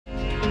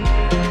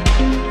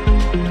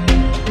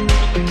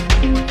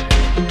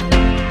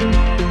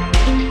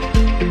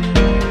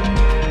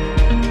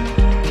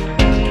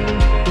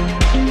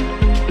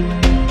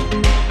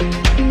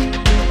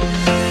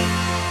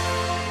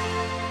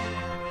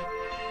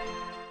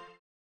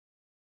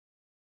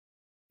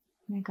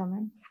May I come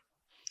in?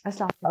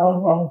 Assalamu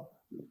Oh,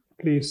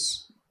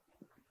 please.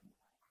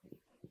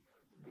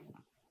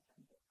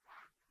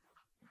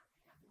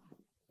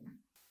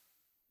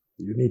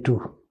 You need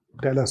to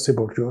tell us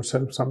about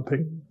yourself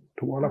something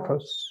to all of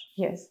us.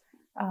 Yes.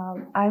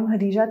 I'm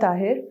Khadija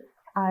Tahir.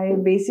 I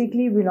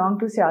basically belong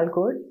to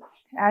Sialkot.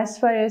 As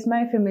far as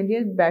my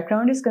familial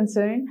background is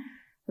concerned,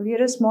 we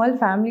are a small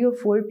family of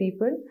 4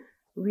 people.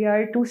 We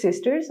are 2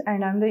 sisters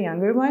and I'm the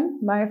younger one.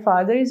 My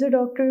father is a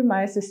doctor,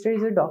 my sister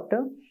is a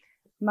doctor.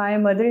 My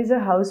mother is a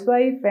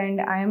housewife and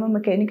I am a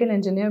mechanical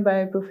engineer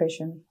by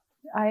profession.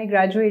 I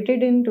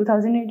graduated in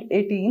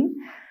 2018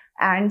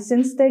 and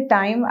since that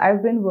time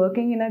I've been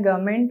working in a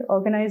government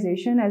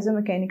organization as a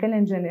mechanical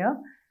engineer.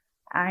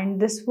 And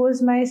this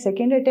was my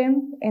second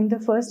attempt. In the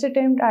first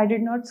attempt, I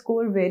did not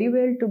score very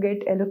well to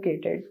get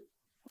allocated.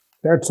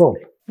 That's all.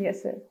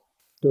 Yes, sir.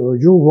 So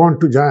you want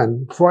to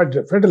join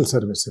federal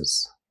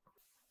services.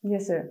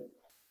 Yes, sir.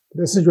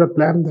 This is your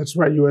plan. That's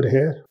why you are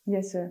here.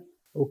 Yes, sir.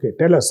 Okay,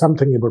 tell us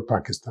something about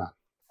Pakistan.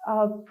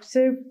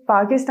 Sir,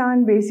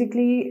 Pakistan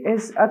basically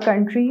is a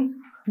country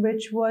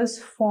which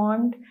was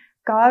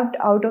carved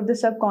out of the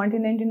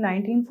subcontinent in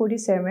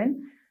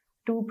 1947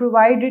 to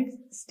provide its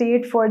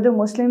state for the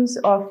Muslims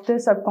of the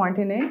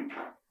subcontinent.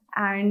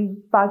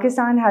 And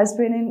Pakistan has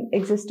been in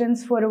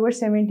existence for over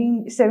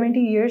 70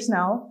 years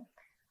now.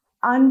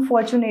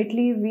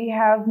 Unfortunately, we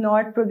have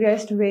not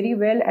progressed very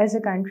well as a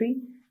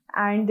country.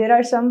 And there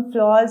are some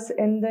flaws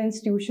in the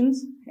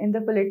institutions, in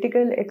the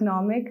political,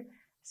 economic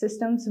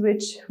systems,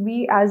 which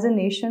we as a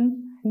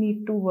nation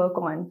need to work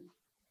on.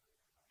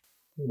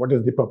 What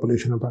is the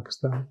population of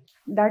Pakistan?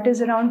 That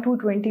is around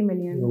 220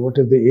 million. What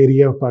is the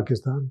area of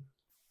Pakistan?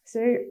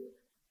 Sir,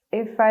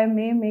 if I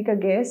may make a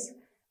guess,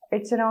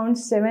 it's around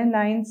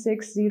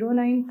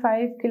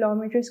 796,095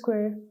 kilometers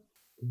square.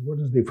 What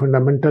is the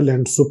fundamental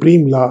and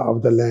supreme law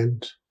of the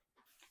land?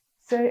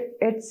 Sir,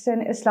 it's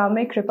an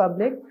Islamic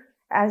republic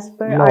as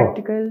per Law.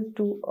 Article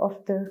 2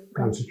 of the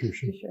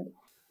Constitution.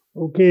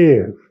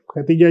 Okay,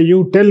 Khadija,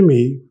 you tell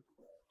me,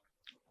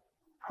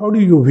 how do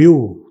you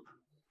view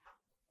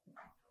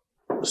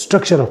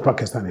structure of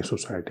Pakistani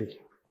society?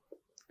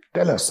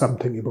 Tell us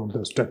something about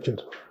the structure.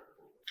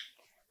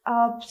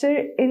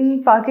 Sir,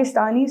 in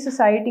Pakistani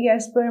society,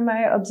 as per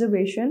my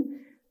observation,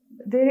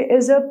 there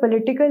is a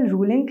political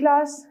ruling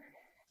class,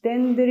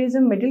 then there is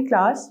a middle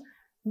class,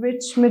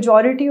 which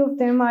majority of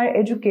them are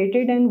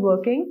educated and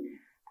working,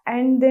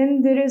 and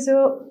then there is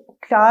a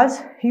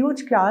class,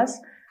 huge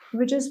class,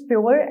 which is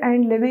poor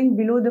and living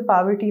below the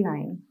poverty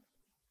line.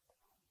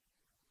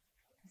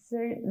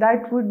 Sir,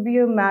 that would be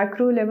a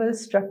macro level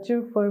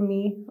structure for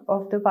me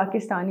of the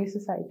Pakistani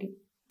society.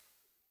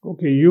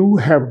 Okay, you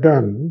have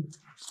done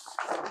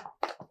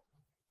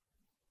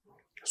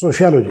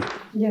sociology.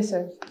 Yes,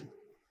 sir.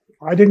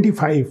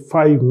 Identify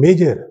 5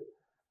 major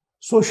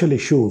social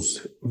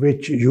issues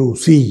which you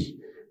see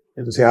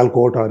in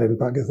Sialkot or in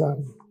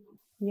Pakistan.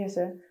 Yes,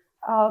 sir.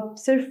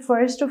 Sir,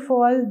 first of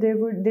all,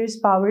 there's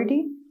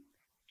poverty,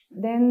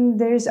 then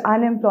there's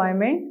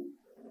unemployment,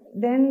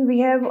 then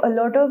we have a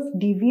lot of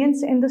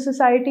deviance in the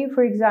society,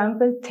 for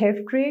example,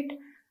 theft rate,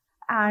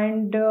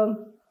 and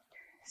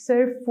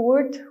sir,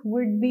 fourth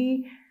would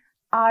be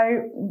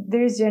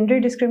there's gender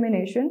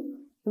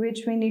discrimination,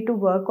 which we need to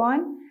work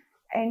on.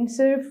 And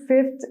sir,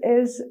 fifth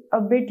is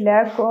a bit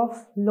lack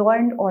of law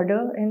and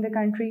order in the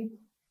country.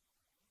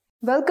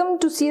 Welcome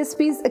to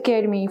CSPs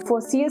Academy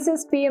for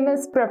CSS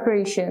PMS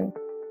preparation.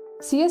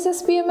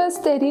 CSS PMS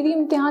तहरीरी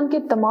इम्तिहान के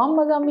तमाम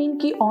मज़ामीन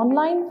की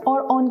online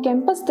और on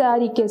campus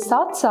तैयारी के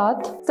साथ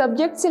साथ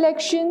subject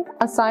selection,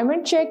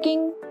 assignment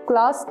checking,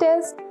 class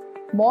test,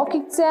 mock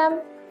exam,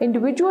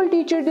 individual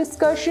teacher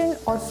discussion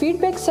और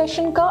फीडबैक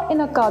सेशन का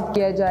इनकाद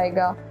किया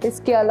जाएगा।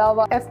 इसके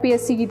अलावा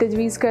FPSC की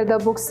तजवीज़ करदा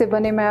बुक्स से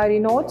बने मयारी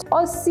नोट्स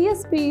और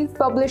CSPs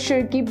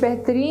पब्लिशर की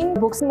बेहतरीन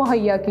बुक्स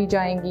मुहैया की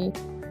जाएंगी।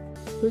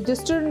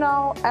 Register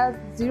now at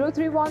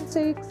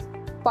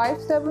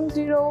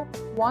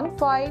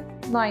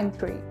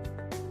 0316-570-1593.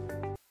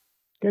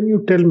 Can you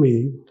tell me,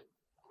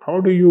 how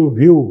do you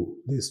view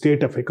the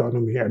state of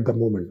economy at the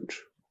moment?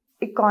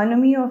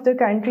 Economy of the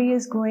country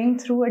is going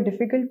through a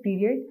difficult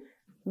period.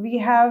 We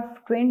have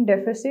twin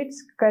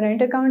deficits,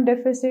 current account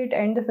deficit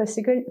and the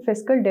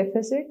fiscal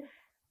deficit.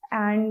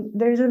 And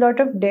there is a lot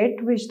of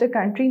debt which the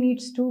country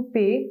needs to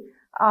pay.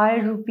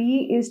 Our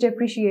rupee is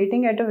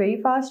depreciating at a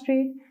very fast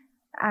rate.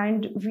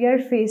 And we are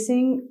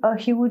facing a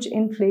huge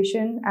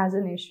inflation as a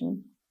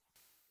nation.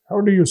 How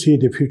do you see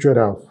the future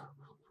of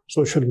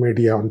social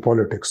media on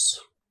politics?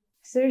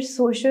 Sir,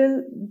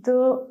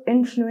 the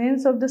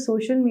influence of the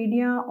social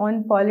media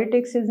on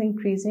politics is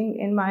increasing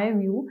in my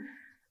view.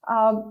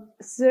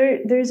 Sir,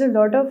 there is a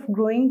lot of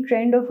growing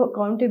trend of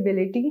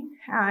accountability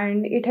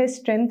and it has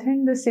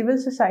strengthened the civil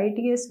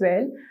society as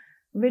well,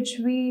 which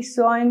we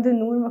saw in the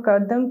Noor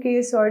Muqaddam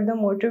case or the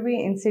motorway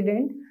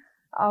incident.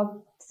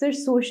 Sir,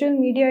 social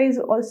media is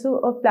also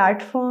a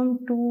platform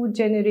to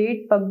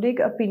generate public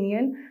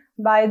opinion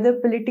by the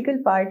political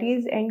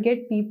parties and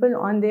get people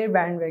on their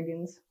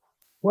bandwagons.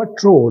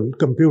 What role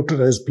computer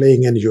is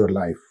playing in your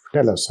life?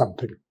 Tell us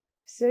something.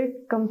 Sir,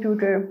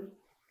 computer.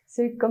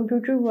 So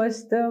computer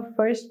was the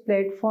first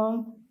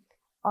platform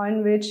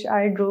on which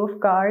I drove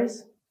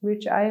cars,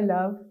 which I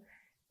love.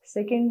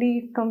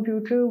 Secondly,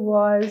 computer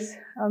was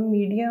a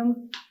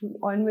medium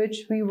on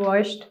which we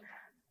watched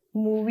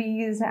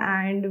movies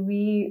and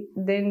we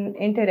then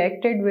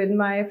interacted with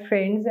my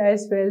friends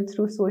as well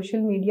through social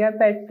media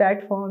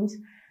platforms.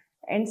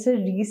 And so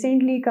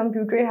recently,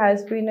 computer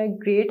has been a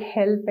great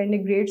help and a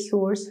great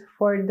source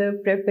for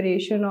the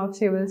preparation of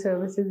civil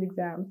services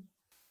exam.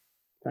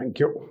 Thank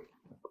you.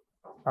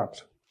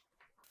 Absolutely.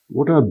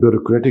 What are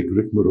bureaucratic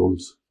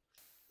rigmaroles?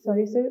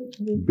 Sorry, sir?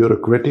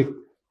 Bureaucratic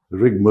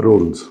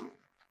rigmaroles.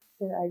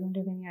 Sir, I don't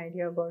have any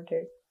idea about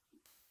it.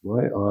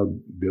 Why are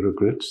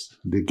bureaucrats,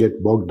 they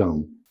get bogged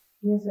down?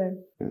 Yes, sir.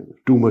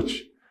 Too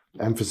much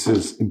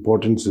emphasis,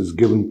 importance is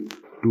given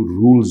to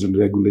rules and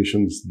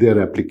regulations,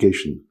 their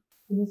application.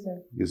 Yes,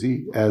 sir. You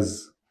see,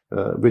 as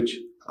which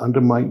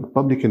undermine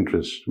public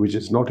interest, which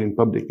is not in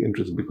public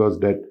interest because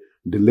that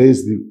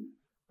delays the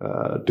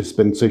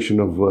dispensation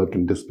of work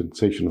and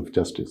dispensation of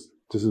justice.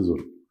 This is what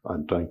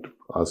I'm trying to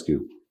ask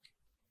you.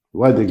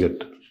 Why they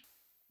get?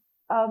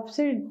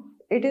 Sir,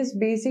 it is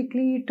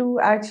basically to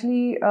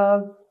actually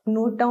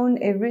note down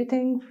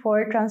everything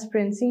for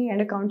transparency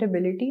and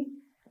accountability.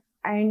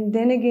 And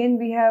then again,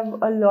 we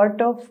have a lot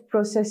of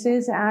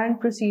processes and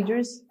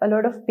procedures, a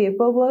lot of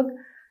paperwork,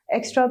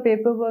 extra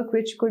paperwork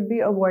which could be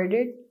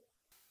avoided.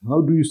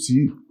 How do you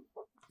see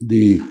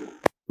the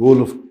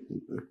role of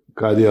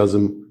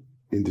Quaid-e-Azam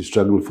in the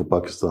struggle for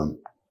Pakistan?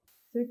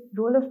 The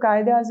role of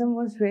Quaid-e-Azam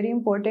was very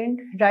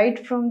important right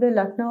from the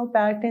Lucknow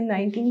Pact in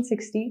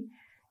 1916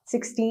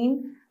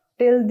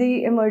 till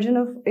the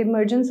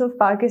emergence of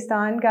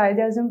Pakistan.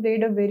 Quaid-e-Azam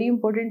played a very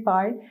important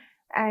part,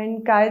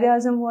 and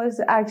Quaid-e-Azam was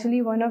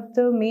actually one of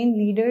the main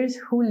leaders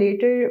who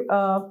later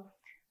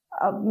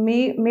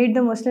made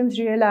the Muslims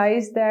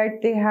realize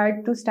that they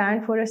had to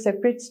stand for a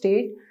separate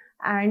state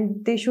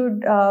and they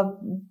should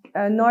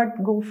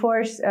not go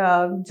for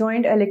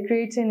joint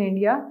electorates in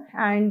India,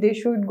 and they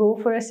should go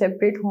for a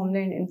separate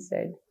homeland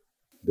instead.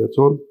 That's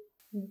all?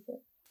 Yes, sir.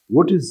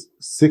 What is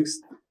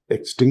sixth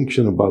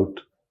extinction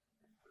about?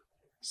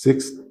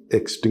 Sixth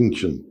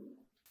extinction.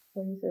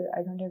 Sorry, sir,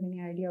 I don't have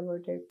any idea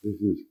about it.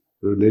 This is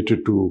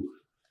related to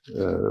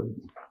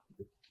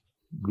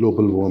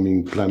global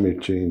warming,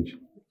 climate change,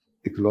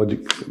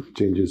 ecological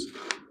changes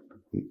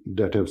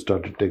that have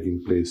started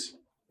taking place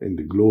in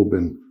the globe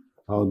and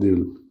how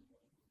they'll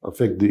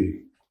affect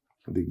the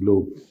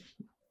globe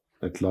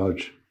at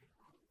large.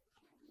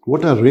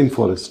 What are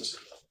rainforests?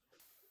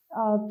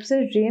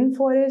 So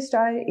rainforests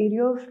are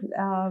area of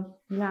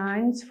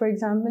lands, for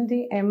example,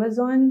 the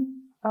Amazon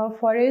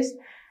forest,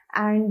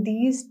 and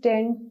these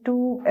tend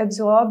to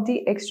absorb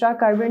the extra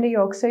carbon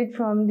dioxide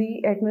from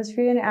the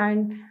atmosphere,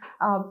 and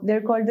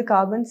they're called the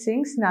carbon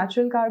sinks,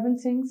 natural carbon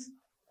sinks.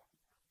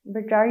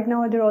 But right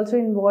now they're also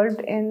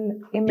involved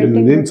in emitting. Can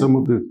you name some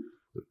of the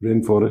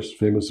rainforests,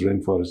 famous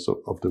rainforests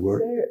of the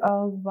world? Sir,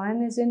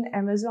 one is in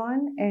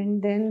Amazon,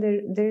 and then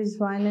there's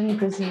one in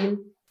Brazil.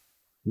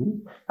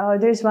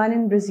 There's one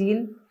in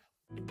Brazil.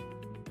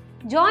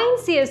 Join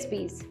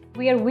CSPs,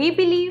 where we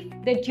believe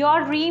that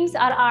your dreams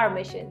are our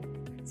mission.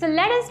 So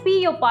let us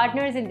be your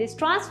partners in this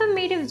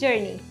transformative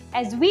journey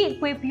as we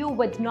equip you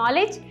with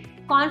knowledge,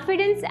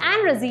 confidence,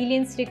 and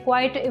resilience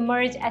required to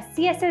emerge as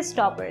CSS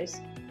toppers.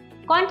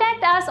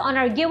 Contact us on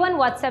our given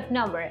WhatsApp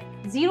number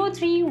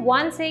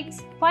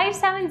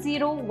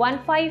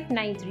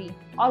 0316-570-1593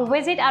 or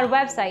visit our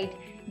website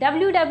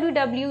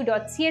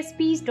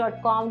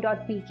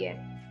www.csps.com.pk.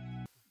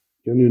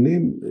 Can you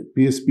name,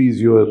 PSP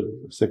is your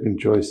second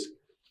choice.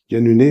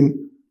 Can you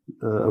name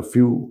a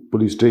few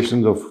police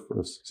stations of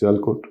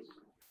Sialkot?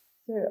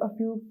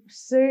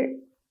 Sir,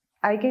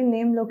 I can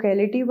name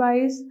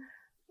locality-wise.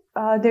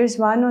 There's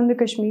one on the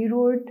Kashmir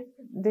Road.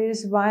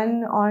 There's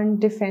one on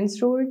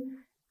Defense Road.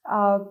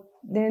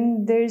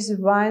 Then there's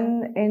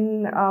one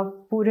in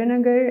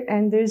Puranagar,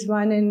 and there's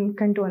one in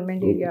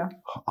Cantonment area.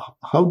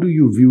 How do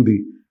you view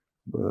the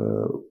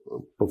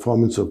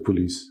performance of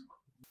police?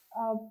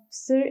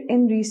 Sir,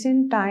 in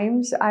recent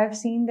times, I've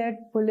seen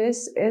that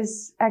police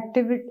is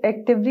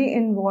actively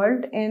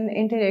involved in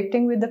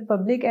interacting with the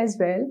public as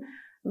well.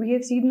 We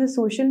have seen the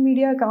social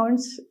media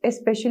accounts,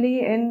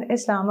 especially in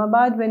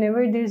Islamabad,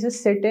 whenever there's a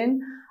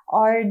sit-in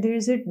or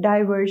there's a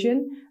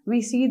diversion,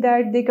 we see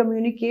that they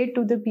communicate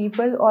to the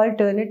people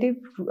alternative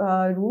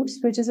routes,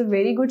 which is a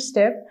very good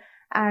step,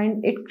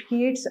 and it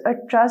creates a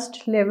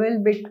trust level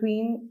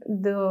between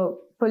the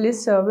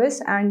police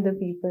service and the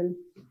people.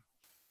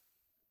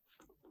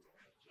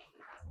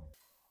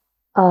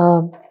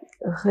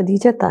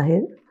 Khadija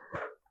Tahir,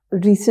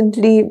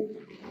 recently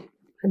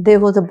there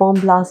was a bomb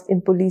blast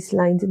in police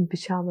lines in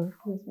Peshawar.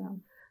 Yes,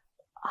 ma'am.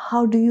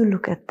 How do you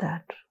look at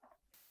that?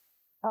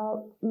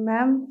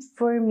 Ma'am,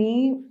 for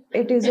me,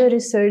 it is a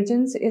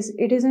resurgence.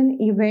 It is an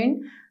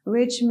event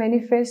which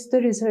manifests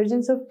the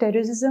resurgence of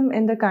terrorism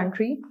in the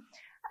country.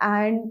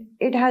 And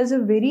it has a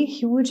very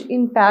huge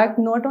impact,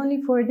 not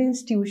only for the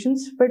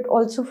institutions, but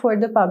also for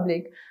the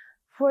public.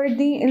 For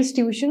the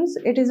institutions,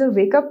 it is a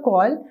wake-up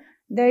call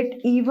that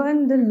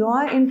even the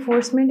law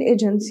enforcement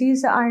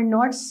agencies are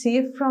not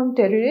safe from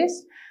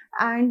terrorists,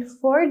 and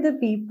for the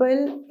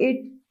people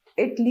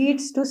it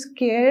leads to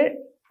scare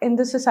in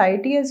the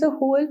society as a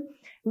whole,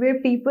 where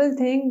people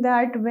think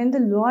that when the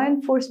law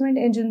enforcement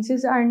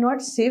agencies are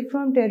not safe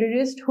from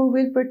terrorists, who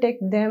will protect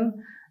them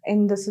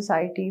in the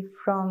society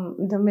from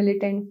the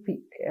militant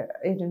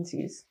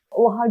agencies?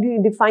 Or how do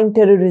you define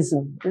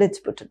terrorism? Let's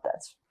put it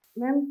that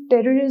way. Ma'am,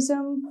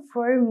 terrorism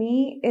for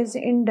me is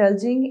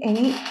indulging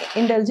in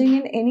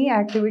any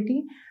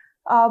activity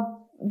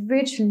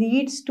which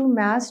leads to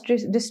mass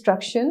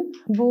destruction,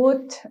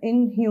 both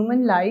in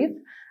human life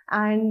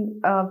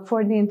and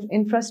for the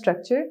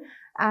infrastructure.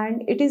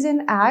 And it is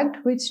an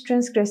act which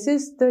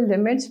transgresses the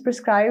limits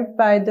prescribed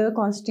by the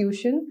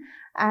Constitution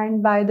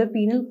and by the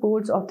penal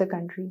codes of the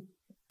country.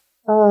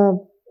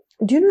 Do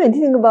you know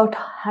anything about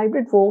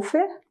hybrid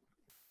warfare?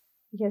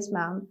 Yes,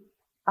 ma'am.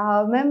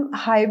 Ma'am,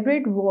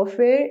 hybrid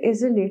warfare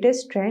is the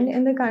latest trend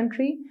in the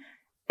country.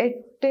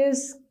 It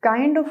is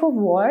kind of a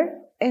war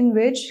in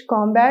which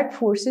combat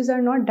forces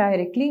are not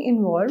directly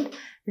involved.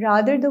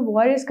 Rather, the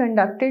war is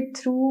conducted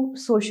through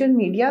social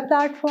media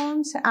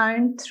platforms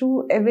and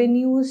through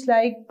avenues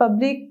like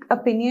public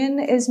opinion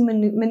is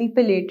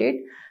manipulated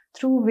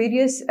through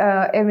various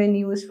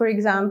avenues, for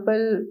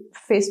example,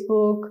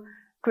 Facebook,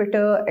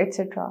 Twitter,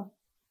 etc.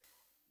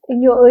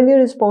 In your earlier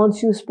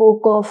response, you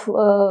spoke of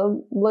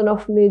one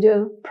of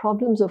major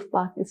problems of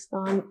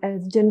Pakistan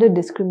as gender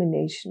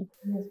discrimination.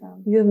 Yes,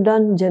 ma'am. You have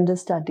done gender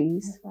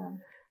studies. Yes, ma'am.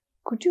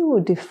 Could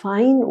you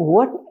define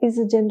what is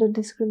a gender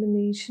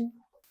discrimination?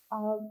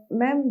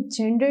 Ma'am,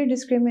 gender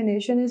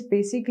discrimination is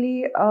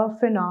basically a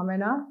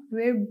phenomena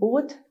where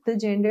both the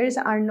genders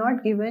are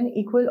not given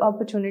equal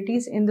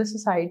opportunities in the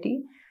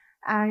society,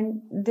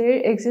 and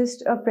there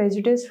exists a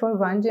prejudice for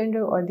one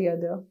gender or the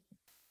other.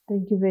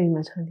 Thank you very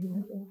much,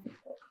 Khadija.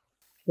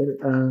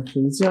 Well,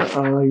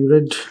 Khadija, you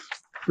read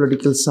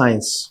political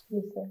science.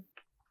 Yes, sir.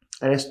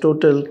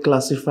 Aristotle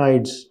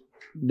classified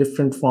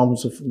different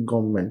forms of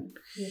government.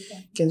 Yes, sir.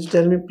 Can you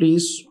tell me,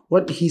 please,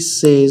 what he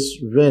says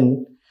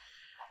when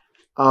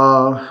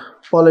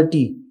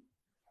polity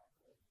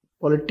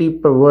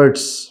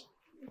perverts?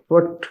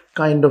 What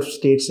kind of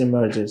states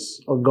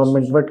emerges, or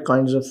government? What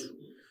kinds of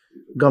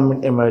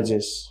government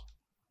emerges?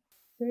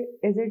 Sir,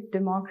 is it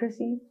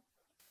democracy?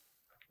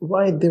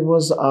 Why there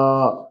was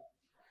a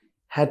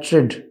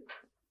hatred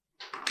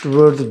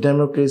toward the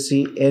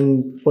democracy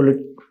in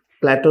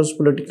Plato's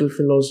political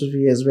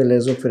philosophy as well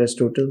as of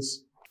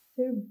Aristotle's?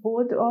 Sir,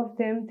 both of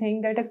them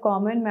think that a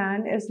common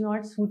man is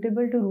not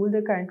suitable to rule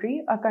the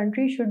country. A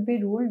country should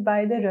be ruled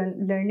by the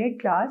learned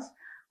class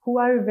who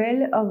are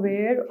well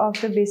aware of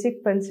the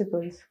basic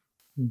principles.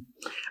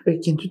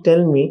 Can you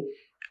tell me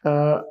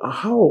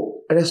how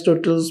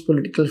Aristotle's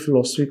political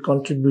philosophy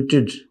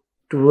contributed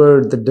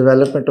toward the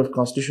development of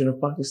Constitution of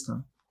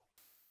Pakistan?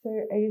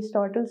 Sir,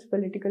 Aristotle's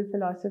political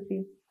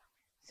philosophy.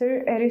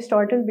 Sir,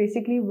 Aristotle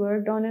basically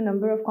worked on a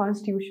number of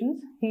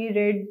constitutions. He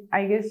read,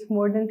 I guess,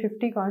 more than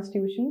 50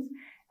 constitutions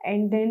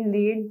and then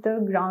laid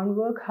the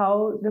groundwork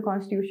how the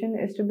constitution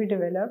is to be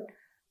developed.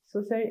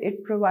 So, sir,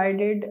 it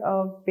provided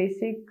a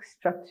basic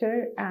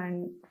structure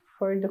and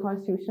for the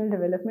constitutional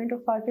development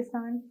of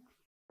Pakistan.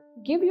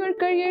 Give your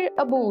career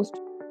a boost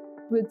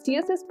with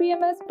CSS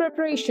PMS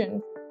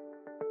preparation.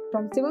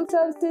 From Civil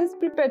Services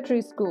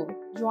Preparatory School,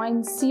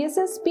 join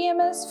CSS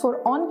PMS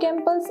for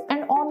on-campus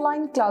and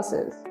online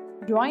classes.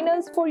 Join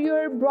us for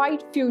your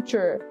bright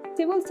future.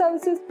 Civil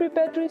Services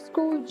Preparatory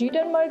School,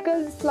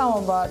 Markaz,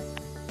 Islamabad.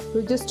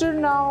 Register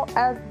now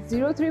at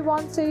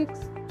 0316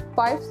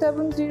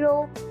 570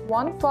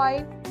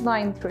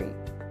 1593.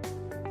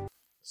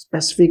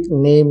 Specific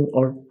name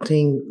or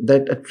thing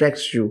that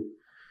attracts you,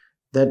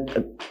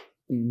 that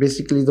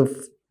basically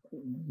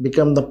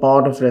become the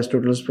part of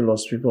Aristotle's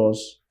philosophy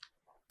was?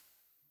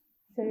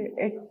 Sir,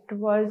 it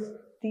was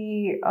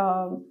the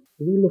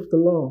Rule of the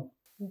law.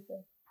 Yes, sir.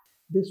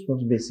 This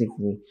was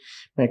basically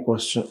my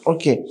question.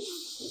 Okay.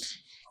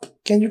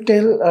 Can you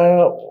tell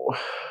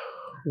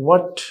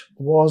what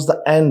was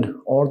the end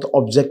or the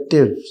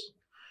objectives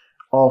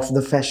of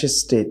the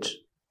fascist state?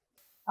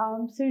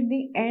 So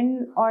the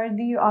end or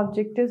the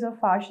objectives of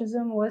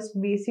fascism was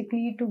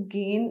basically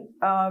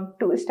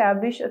to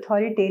establish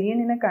authoritarian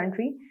in a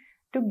country,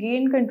 to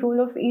gain control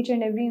of each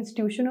and every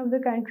institution of the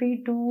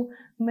country, to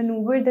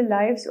maneuver the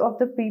lives of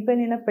the people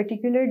in a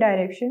particular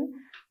direction,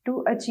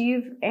 to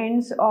achieve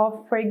ends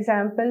of, for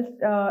example,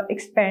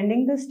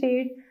 expanding the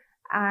state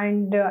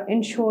and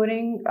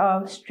ensuring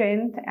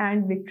strength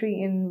and victory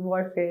in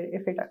warfare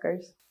if it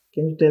occurs.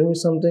 Can you tell me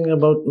something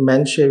about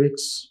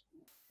Mensheviks?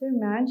 So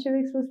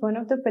Mensheviks was one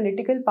of the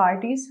political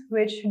parties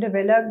which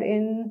developed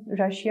in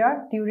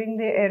Russia during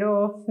the era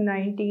of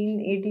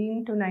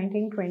 1918 to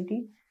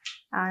 1920.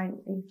 And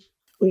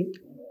Wait,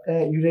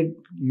 you read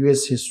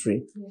US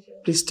history. yes, sir.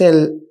 Please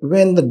tell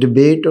when the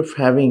debate of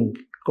having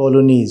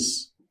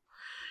colonies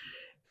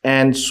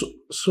and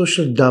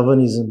social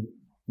Darwinism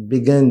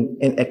began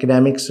in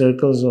academic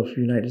circles of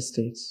United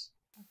States.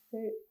 So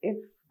if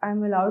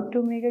I'm allowed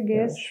to make a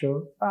guess, Yeah,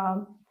 sure.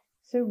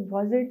 So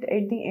was it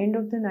at the end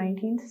of the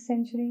 19th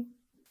century?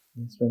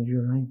 That's when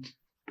you're right.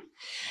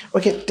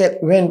 Okay,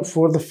 when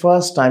for the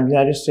first time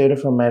United States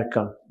of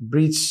America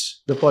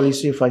breached the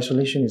policy of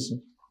isolationism?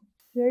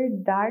 So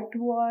that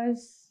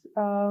was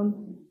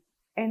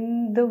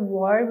in the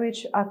war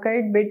which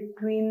occurred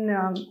between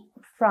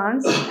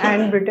France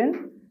and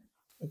Britain.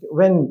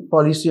 When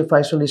policy of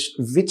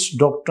isolation, which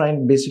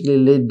doctrine basically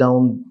laid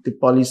down the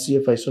policy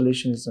of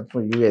isolationism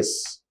for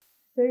US?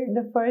 So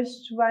the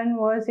first one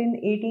was in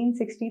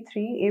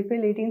 1863,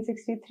 April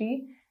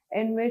 1863,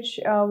 in which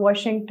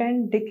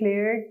Washington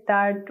declared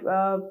that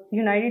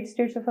United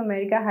States of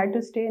America had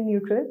to stay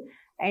neutral.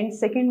 And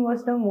second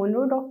was the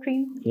Monroe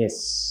Doctrine.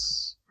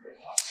 Yes.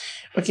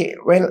 Okay,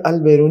 well,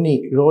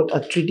 Al-Biruni wrote a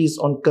treatise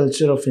on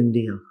culture of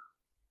India.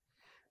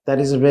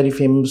 That is a very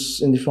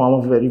famous, in the form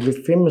of a very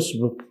famous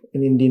book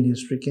in Indian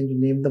history. Can you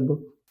name the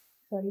book?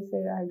 Sorry,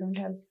 sir, I don't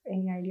have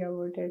any idea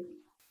about it.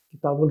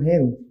 Kitabul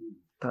Hind,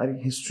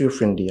 History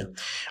of India.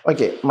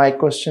 Okay, my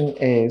question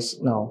is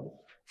now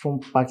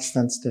from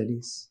Pakistan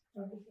Studies.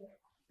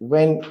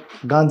 When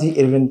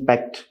Gandhi-Irwin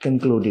Pact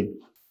concluded?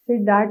 So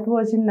that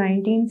was in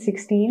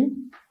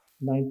 1916.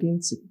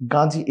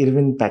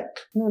 Gandhi-Irwin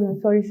Pact. No,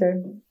 sorry,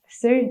 sir.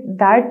 Sir,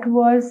 that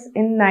was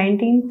in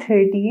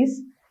 1930s,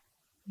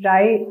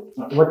 right?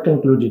 What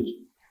concluded?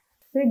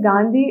 The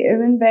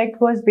Gandhi-Irwin Pact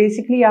was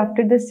basically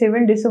after the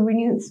civil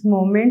disobedience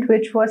movement,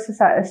 which was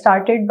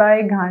started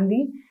by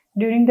Gandhi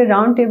during the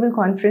round table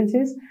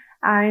conferences,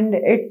 and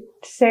it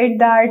said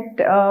that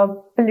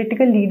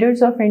political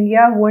leaders of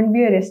India won't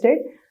be arrested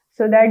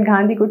so that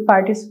Gandhi could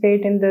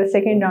participate in the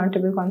second round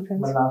table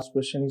conference. My last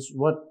question is,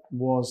 what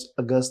was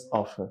August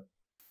offer?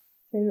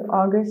 So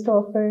August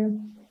offer,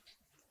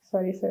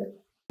 sorry sir.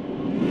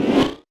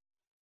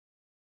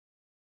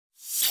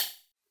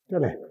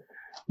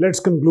 Let's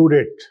conclude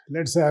it.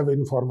 Let's have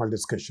informal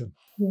discussion.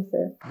 Yes,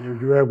 sir.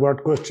 If you have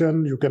got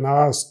question, you can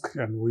ask,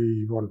 and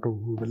we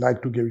would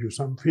like to give you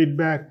some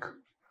feedback.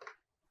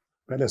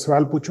 पहले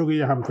सवाल पूछोगे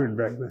या हम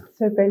feedback दें?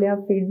 Sir, पहले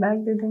आप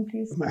feedback दे दें,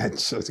 please.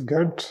 That's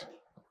good.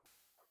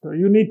 So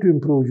you need to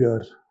improve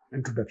your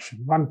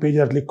introduction. 1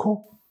 pager लिखो.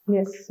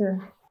 Yes, sir.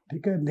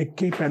 ठीक है, लिख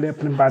के पहले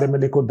अपने बारे में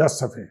लिखो 10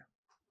 सफ़े.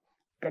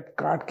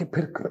 काट के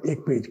फिर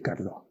 1 पेज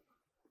कर लो.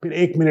 फिर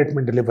 1 मिनट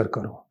में डिलीवर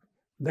करो.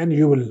 Then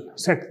you will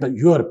set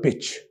your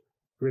pitch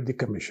with the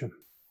commission.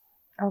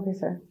 Okay,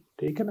 sir.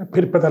 ठीक है ना,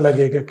 फिर पता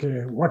लगेगा कि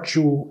what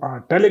you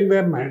are telling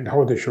them and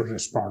how they should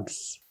respond.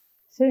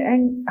 Sir,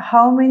 and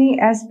how many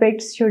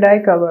aspects should I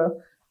cover?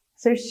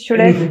 Sir, should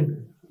anything.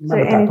 I? Sir,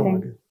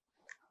 anything.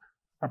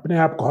 अपने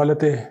आप को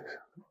हालत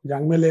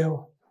जंग में ले आओ.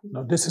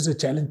 Now this is a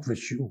challenge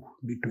which you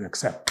need to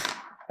accept.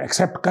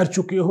 Accept कर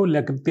चुके हो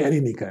लेकिन तैयारी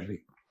नहीं कर रही.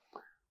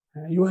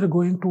 You are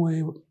going to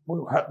a,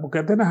 वो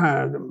कहते हैं ना,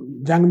 हाँ,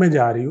 जंग में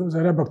जा रही हो,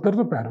 जरा बख्तर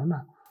तो पहनो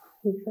ना.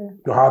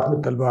 जो हाथ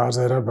में तलवार,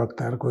 जरा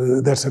बख्तर, कोई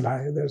इधर से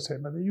लाए इधर से.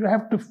 You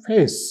have to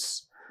face.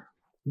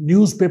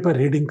 Newspaper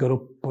reading करो,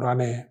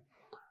 पुराने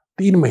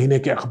 3 महीने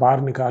के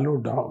अखबार निकालो,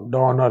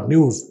 डॉन और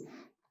news,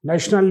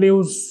 national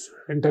news,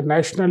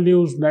 international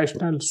news,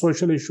 national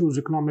social issues,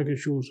 economic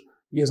issues,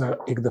 ये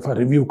एक दफ़ा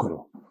रिव्यू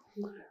करो.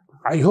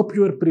 I hope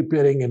you are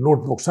preparing A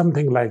notebook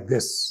something like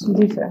this.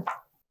 Ji sir.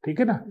 ठीक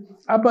है ना.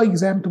 अब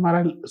एग्जाम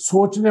तुम्हारा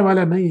सोचने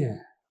वाला नहीं है,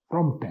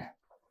 प्रॉम्प्ट है.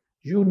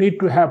 You need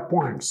to have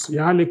points.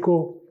 यहाँ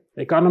लिखो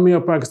इकोनॉमी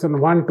ऑफ पाकिस्तान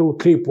 1, 2,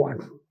 3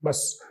 पॉइंट.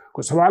 बस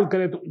कोई सवाल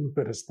करे तो उन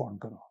पर रिस्पॉन्ड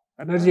करो.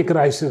 एनर्जी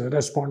क्राइसिस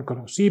रिस्पॉन्ड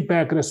करो. सी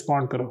पैक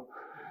रिस्पॉन्ड करो.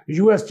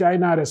 यूएस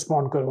चाइना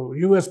रिस्पॉन्ड करो.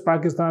 यूएस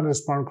पाकिस्तान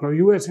रिस्पॉन्ड करो.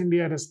 यूएस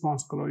इंडिया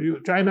रिस्पॉन्ड करो.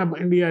 चाइना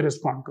इंडिया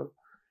रिस्पॉन्ड करो.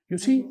 You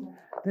see,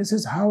 this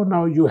is how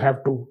now you have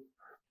to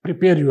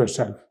prepare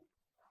yourself.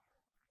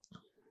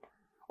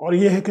 और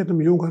ये है कि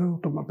तुम यूँ करो,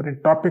 तुम अपने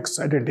टॉपिक्स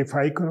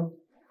आइडेंटिफाई करो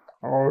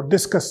और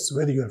discuss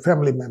with your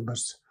family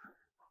members.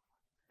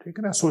 ठीक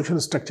है ना. सोशल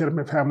स्ट्रक्चर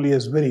में family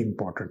is very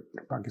important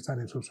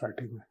Pakistani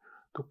society में.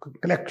 तो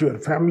कलेक्ट योर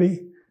फैमिली.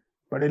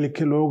 पढ़े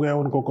लिखे लोग हैं,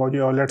 उनको कहो जी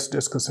let's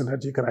discuss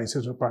energy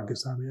crisis of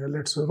Pakistan, या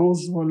लेट्स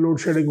रोज लोड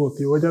शेडिंग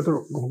होती है, वजह तो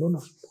ढूंढो ना.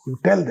 You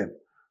tell them,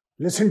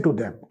 listen to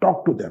them,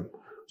 talk to them.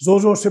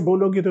 जोर से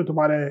बोलोगी तो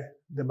तुम्हारे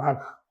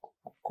दिमाग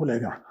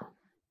खुलेगा.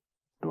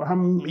 तो हम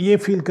ये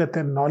फील करते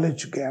हैं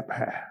नॉलेज गैप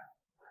है.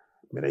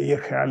 मेरा ये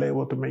ख्याल है,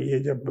 वो तो मैं ये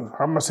जब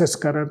हम असेस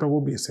कर रहे हैं तो वो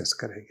भी असेस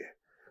करेंगे.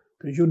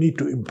 तो you need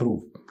to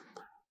improve.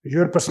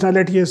 Your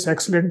personality is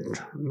excellent,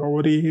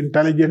 very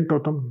intelligent हो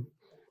तुम.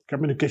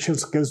 कम्युनिकेशन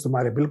स्किल्स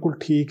तुम्हारे बिल्कुल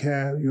ठीक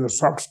है. You are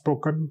soft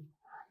spoken.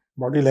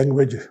 Body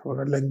language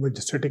और लैंग्वेज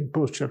सिटिंग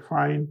पोस्चर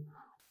फाइन.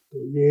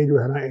 तो ये जो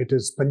है ना, इट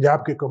इज़ पंजाब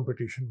के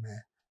कंपटीशन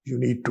में you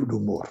need to do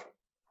more.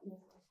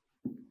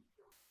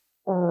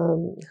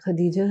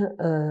 Khadija,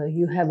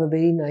 you have a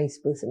very nice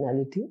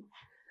personality.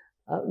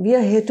 We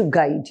are here to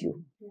guide you,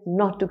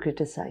 not to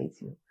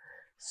criticize you.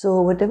 So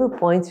whatever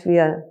points we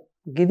are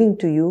giving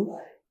to you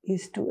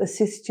is to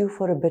assist you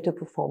for a better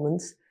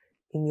performance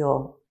in your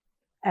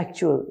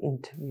actual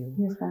interview.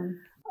 Yes, ma'am.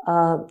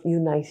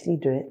 You're nicely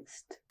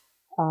dressed.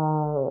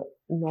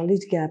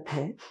 Knowledge gap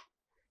hai.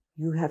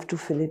 You have to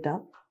fill it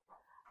up.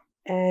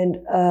 And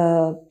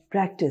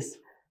practice.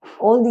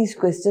 All these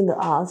questions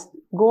are asked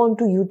go on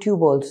to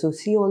YouTube also,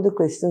 see all the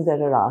questions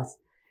that are asked,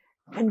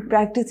 and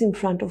practice in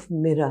front of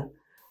mirror.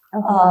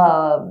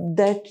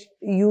 That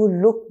you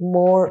look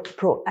more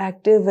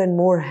proactive and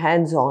more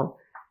hands-on.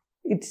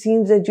 It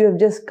seems that you have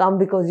just come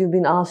because you've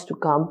been asked to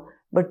come,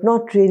 but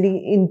not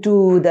really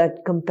into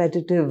that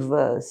competitive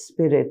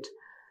spirit.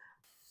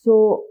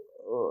 So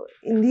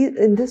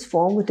in this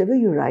form, whatever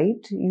you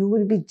write, you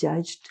will be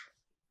judged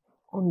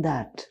on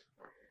that.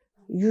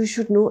 You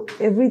should know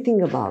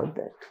everything about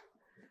that.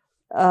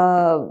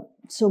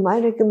 So my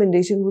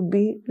recommendation would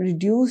be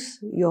reduce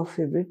your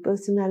favorite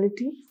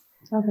personality.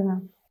 Okay,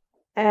 ma'am.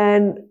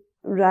 And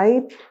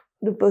write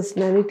the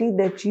personality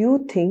that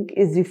you think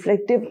is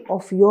reflective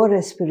of your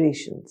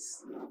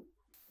aspirations.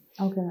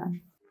 Okay,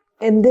 ma'am.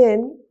 And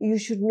then you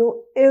should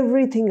know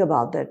everything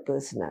about that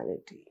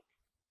personality.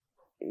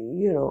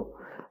 You know,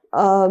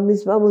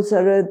 Misbah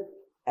Musarrat,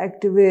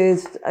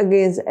 activist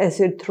against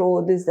acid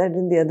throw, this, that,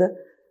 and the other.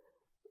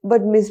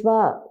 But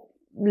Misbah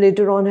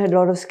later on had a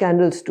lot of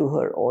scandals to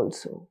her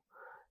also.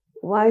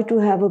 Why to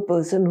have a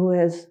person who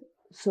has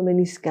so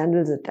many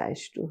scandals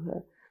attached to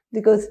her?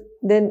 Because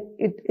then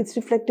it's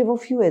reflective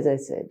of you, as I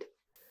said.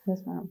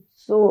 Yes, ma'am.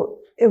 So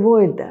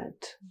avoid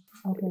that.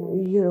 Okay.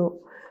 You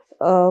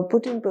know,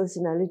 put in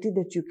personality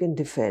that you can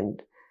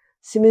defend.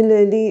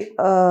 Similarly,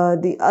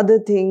 the other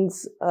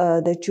things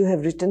that you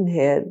have written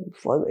here,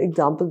 for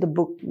example, the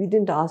book, we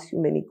didn't ask you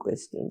many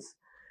questions.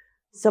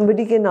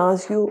 Somebody can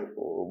ask you,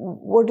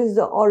 what is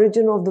the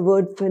origin of the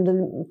word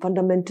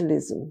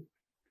fundamentalism?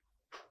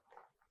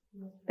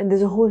 And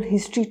there's a whole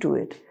history to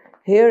it.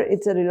 Here,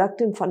 it's a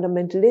reluctant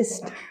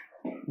fundamentalist,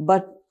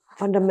 but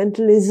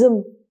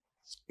fundamentalism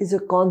is a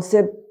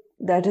concept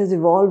that has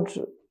evolved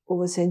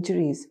over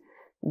centuries.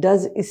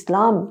 Does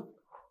Islam,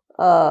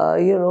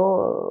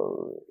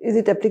 is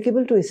it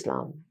applicable to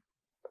Islam?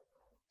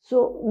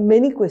 So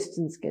many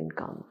questions can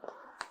come.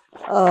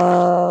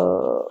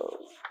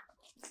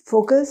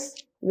 Focus.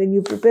 When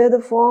you prepare the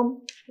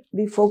form,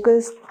 be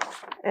focused,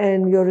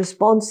 and your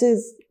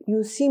responses,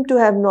 you seem to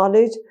have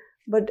knowledge,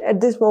 but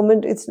at this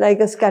moment, it's like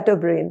a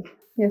scatterbrain.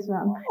 Yes,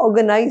 ma'am.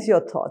 Organize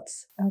your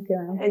thoughts. Okay,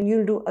 ma'am. And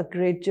you'll do a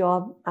great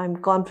job. I'm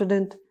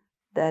confident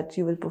that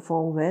you will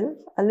perform well.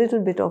 A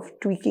little bit of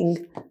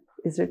tweaking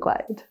is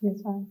required.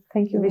 Yes, ma'am.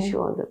 Thank you. Wish you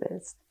all the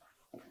best.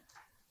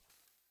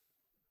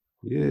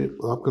 ये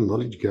आपका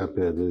knowledge gap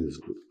है,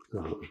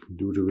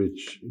 due to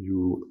which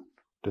you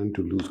tend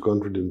to lose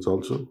confidence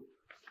also.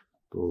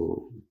 So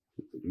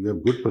you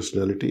have good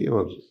personality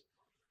और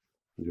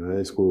जो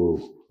है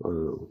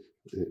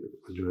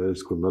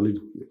इसको knowledge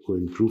को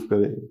improve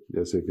करें.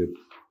 जैसे कि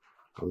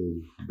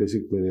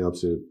basic मैंने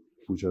आपसे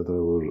पूछा था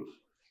और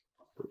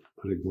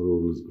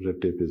rigmarole, red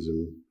tapeism,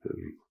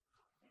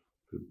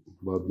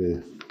 बाद में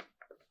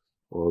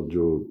और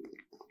जो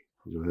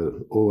है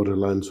ओवर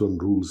रिलायंस ऑन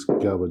रूल्स,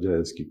 क्या वजह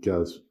है इसकी, क्या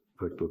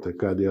इफेक्ट होता है.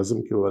 कायदे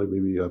आज़म के बारे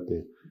में भी आपने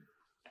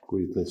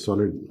कोई इतने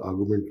सॉलिड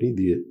आर्गूमेंट नहीं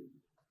दिए,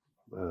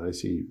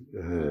 ऐसी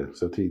है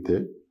सतही थे.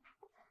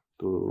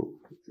 तो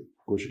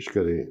कोशिश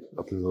करें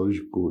अपने नॉलेज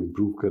को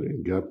इम्प्रूव करें,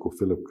 गैप को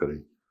फिलअप करें.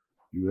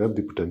 You have the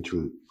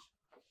potential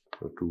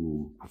to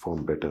perform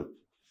better.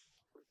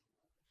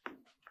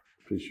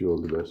 Wish you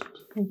all the best.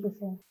 Thank you,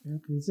 sir.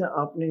 Khadija,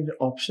 आपने जो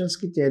ऑप्शंस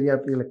की तैयारी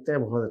आपको लगता है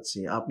बहुत अच्छी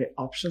है. आपने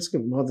ऑप्शंस के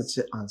बहुत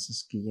अच्छे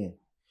आंसर्स किए हैं,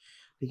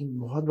 लेकिन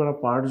बहुत बड़ा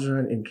पार्ट जो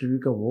है इंटरव्यू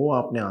का वो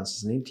आपने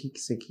आंसर्स नहीं ठीक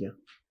से किया.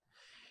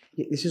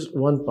 This is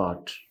one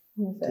part.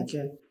 ठीक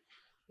है,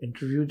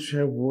 इंटरव्यू जो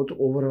है वो तो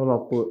ओवरऑल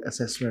आपको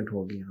असेसमेंट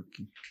होगी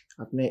आपकी.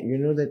 आपने you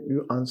know that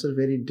you answer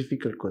very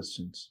difficult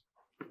questions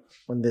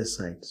on this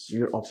side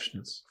your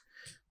optionals.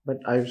 But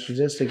I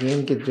suggest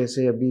again कि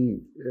जैसे अभी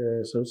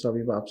सऊद साहब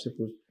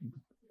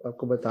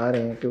आपको बता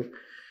रहे हैं कि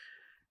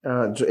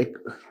जो एक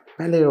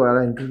पहले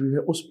वाला इंटरव्यू है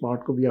उस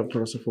पार्ट को भी आप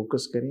थोड़ा सा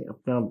फोकस करें.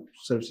 अपना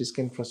सर्विसेज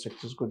के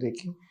इंफ्रास्ट्रक्चर्स को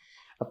देखें,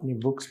 अपनी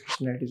बुक्स,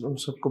 पर्सनैलिटीज, उन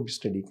सबको भी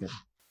स्टडी करें.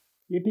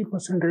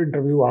 80%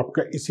 इंटरव्यू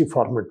आपका इसी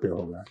फॉर्मेट पे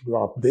होगा जो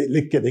आप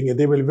लिख के देंगे.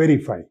 They will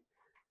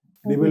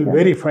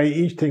verify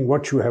each thing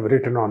what you have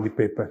written on the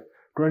paper.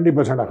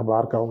 20%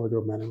 अखबार का होगा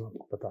जो मैंने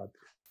आपको बता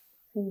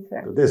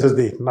दिया. This is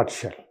the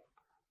nutshell.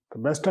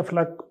 Best of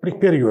luck.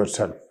 Prepare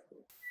yourself.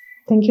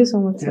 Thank you so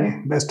much, sir.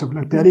 Best of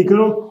luck. तैयारी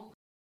करो.